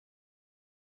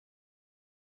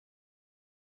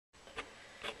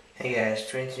Hey guys,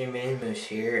 23 Mini Moose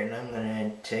here, and I'm going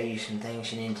to tell you some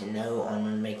things you need to know on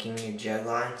when making your jug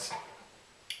lines.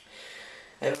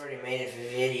 I've already made a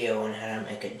video on how to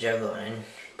make a jug line,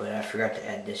 but I forgot to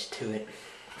add this to it.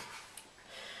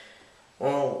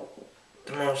 Well,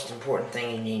 the most important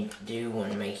thing you need to do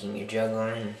when making your jug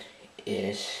line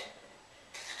is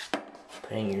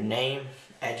putting your name,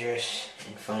 address,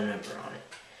 and phone number on it.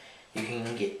 You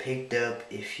can get picked up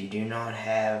if you do not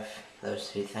have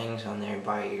those two things on there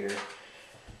by your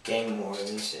game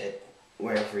wardens at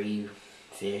wherever you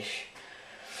fish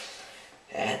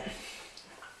at.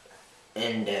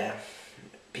 And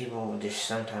people will just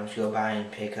sometimes go by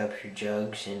and pick up your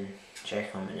jugs and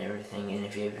check them and everything, and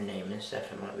if you have your name and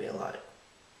stuff, it might be a lot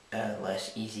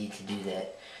less easy to do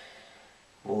that.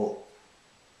 Well,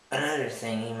 another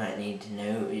thing you might need to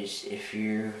know is if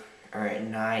you are at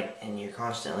night and you're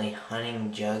constantly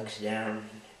hunting jugs down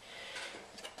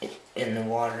in the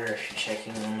water, if you're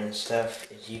checking them and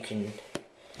stuff, is you can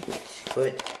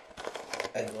put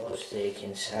a glow stick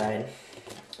inside,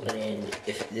 and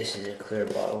if this is a clear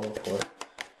bottle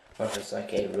or if it's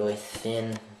like a really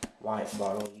thin white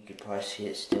bottle, you could probably see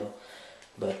it still,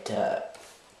 but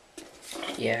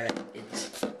yeah,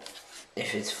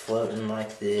 if it's floating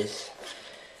like this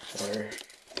or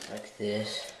like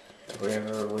this,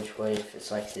 whatever which way, if it's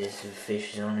like this, if a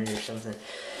fish is on it or something,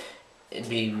 it'd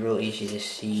be real easy to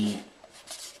see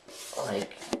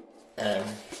like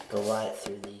the light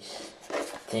through these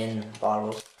thin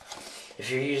bottles. If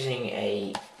you're using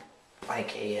a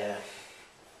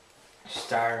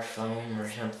styrofoam or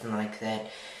something like that,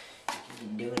 you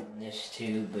can do it on this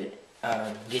too, but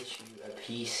get you a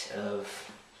piece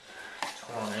of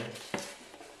twine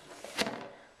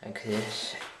like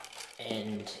this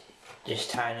and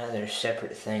just tie another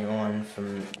separate thing on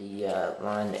from the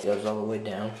line that goes all the way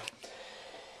down.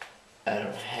 I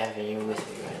don't have any with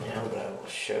me right now, but I will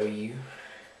show you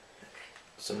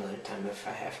some other time if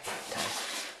I have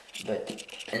time.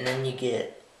 And then you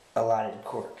get a lighted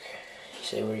cork. You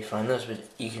say where you find those, but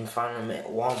you can find them at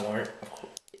Walmart.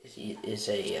 Is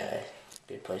a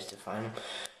good place to find them.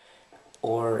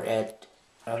 Or at,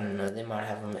 I don't know, they might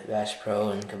have them at Bass Pro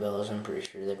and Cabela's. I'm pretty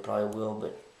sure they probably will,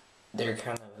 but they're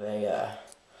kind of a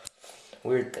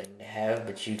weird thing to have,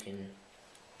 but you can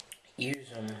use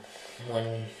them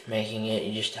when making it.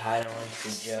 You just tie it onto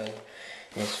the jug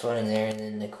and it's floating there, and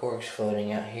then the cork's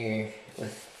floating out here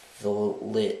with the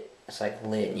lid. It's like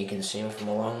lit, and you can see them from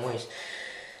a long ways.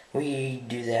 We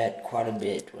do that quite a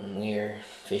bit when we're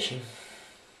fishing,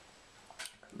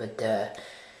 but yeah,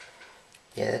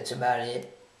 that's about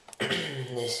it.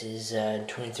 This is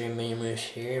 23 Mini Moose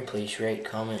here. Please rate,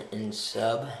 comment, and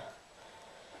sub.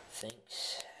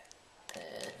 Thanks.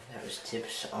 That was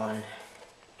tips on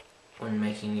when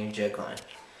making your jug line.